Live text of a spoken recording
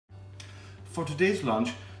For today's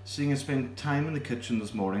lunch, seeing I spent time in the kitchen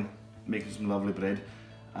this morning making some lovely bread,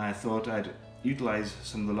 I thought I'd utilise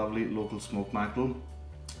some of the lovely local smoked mackerel,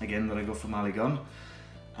 again that I got from Alligun,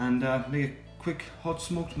 and make a quick hot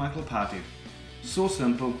smoked mackerel patty. So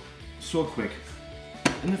simple, so quick.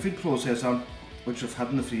 In the food processor, which I've had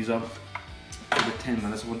in the freezer for about 10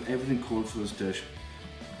 minutes, I want everything cold for this dish.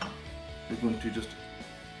 We're going to just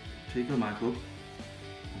take our mackerel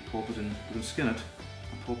and pop it in, we're going to skin it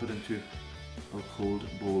and pop it into our cold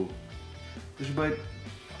bowl. There's about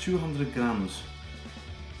 200 grams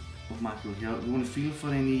of mackerel here. We want to feel for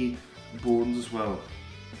any bones as well,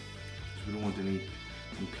 because we don't want any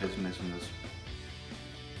unpleasantness in this. So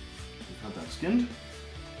we've had that skinned.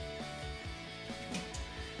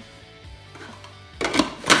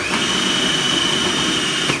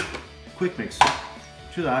 Quick mix.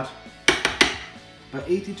 To that, about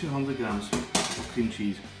 80 to 100 grams of cream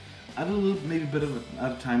cheese. Add a little, maybe a bit of it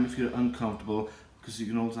at a time if you're uncomfortable, because you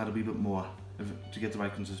can always add a wee bit more to get the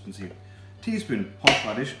right consistency. Teaspoon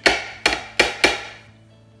horseradish,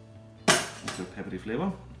 that's a peppery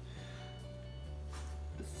flavour.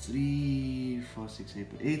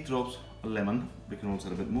 8 drops of lemon, we can also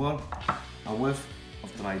add a bit more. A whiff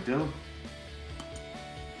of dried dill.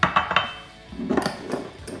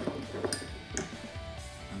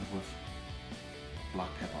 Black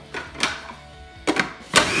pepper.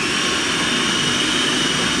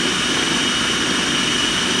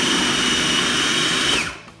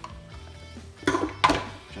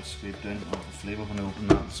 Just scrape down all the flavour when I open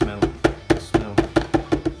that. The smell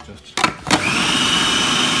just.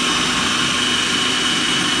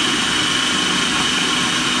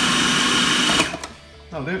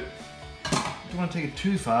 That'll do. Don't want to take it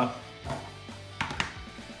too far.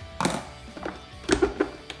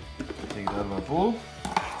 Take it out of our bowl.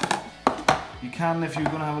 You can, if you're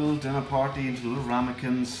going to have a little dinner party, into little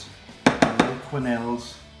ramekins, little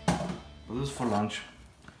quenelles, but this is for lunch.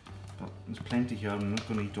 But there's plenty here, I'm not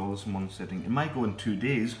going to eat all this in one sitting. It might go in 2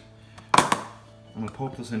 days. I'm going to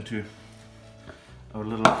pop this into our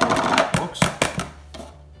little box.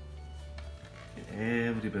 Get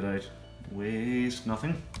every bit out, waste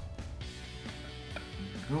nothing. There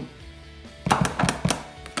we go.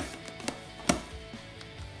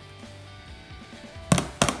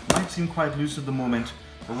 Seem quite loose at the moment,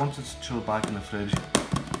 but once it's chilled back in the fridge,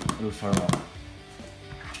 it'll firm up.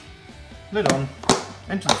 Lid on,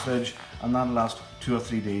 into the fridge, and that'll last 2 or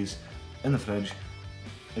 3 days in the fridge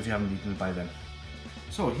if you haven't eaten it by then.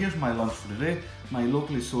 So here's my lunch for today: my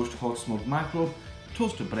locally sourced hot smoked mackerel,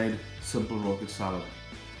 toasted bread, simple rocket salad.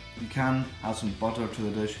 You can add some butter to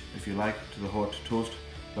the dish if you like, to the hot toast,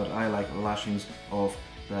 but I like lashings of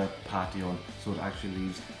the pate on, so it actually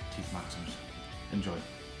leaves teeth maximums. Enjoy.